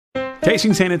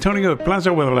Tasting San Antonio at Plaza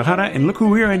Guadalajara, and look who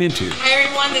we ran into. Hi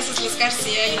everyone, this is Liz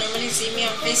Garcia. You normally see me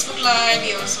on Facebook Live.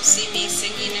 You also see me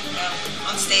singing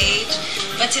on stage.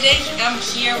 But today I'm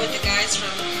here with the guys from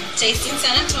Tasting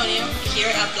San Antonio here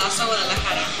at Plaza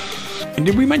Guadalajara. And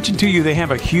did we mention to you they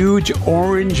have a huge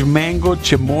orange mango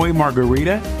chamoy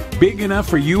margarita? Big enough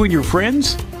for you and your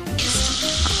friends? We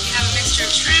have a mixture of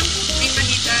shrimp, beef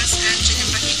fajitas, and chicken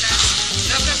fajitas,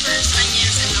 bell peppers,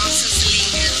 onions, and also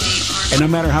saline and beef. And no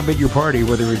matter how big your party,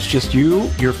 whether it's just you,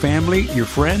 your family, your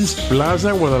friends,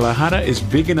 Plaza Guadalajara is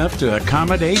big enough to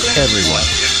accommodate everyone.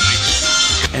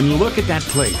 And look at that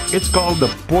plate. It's called the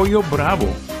Polo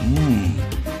Bravo.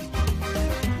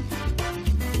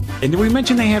 And did we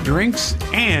mention they have drinks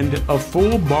and a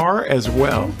full bar as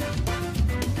well?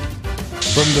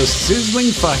 From the sizzling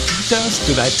fajitas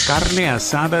to that carne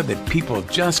asada that people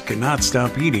just cannot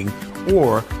stop eating,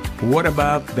 or what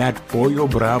about that Polo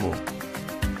Bravo?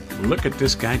 Look at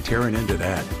this guy tearing into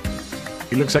that.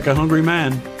 He looks like a hungry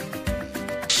man.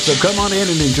 So come on in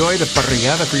and enjoy the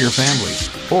parrillada for your family.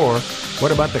 Or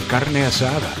what about the carne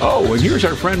asada? Oh, and here's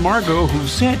our friend Margot, who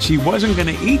said she wasn't going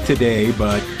to eat today,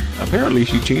 but apparently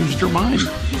she changed her mind.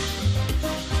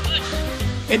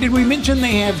 And did we mention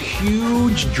they have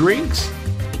huge drinks?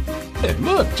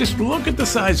 Look, just look at the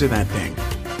size of that thing.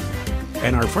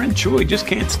 And our friend Chuy just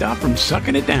can't stop from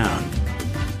sucking it down.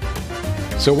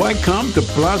 So why come to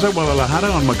Plaza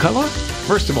Guadalajara on McCullough?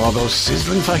 First of all, those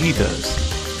sizzling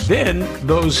fajitas. Then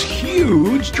those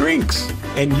huge drinks.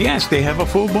 And yes, they have a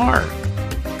full bar.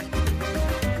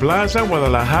 Plaza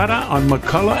Guadalajara on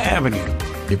McCullough Avenue.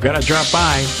 You've got to drop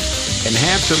by and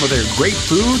have some of their great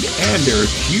food and their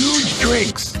huge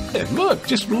drinks. Look,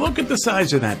 just look at the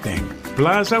size of that thing.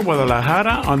 Plaza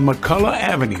Guadalajara on McCullough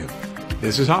Avenue.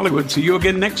 This is Hollywood. See you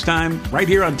again next time, right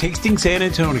here on Tasting San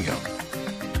Antonio.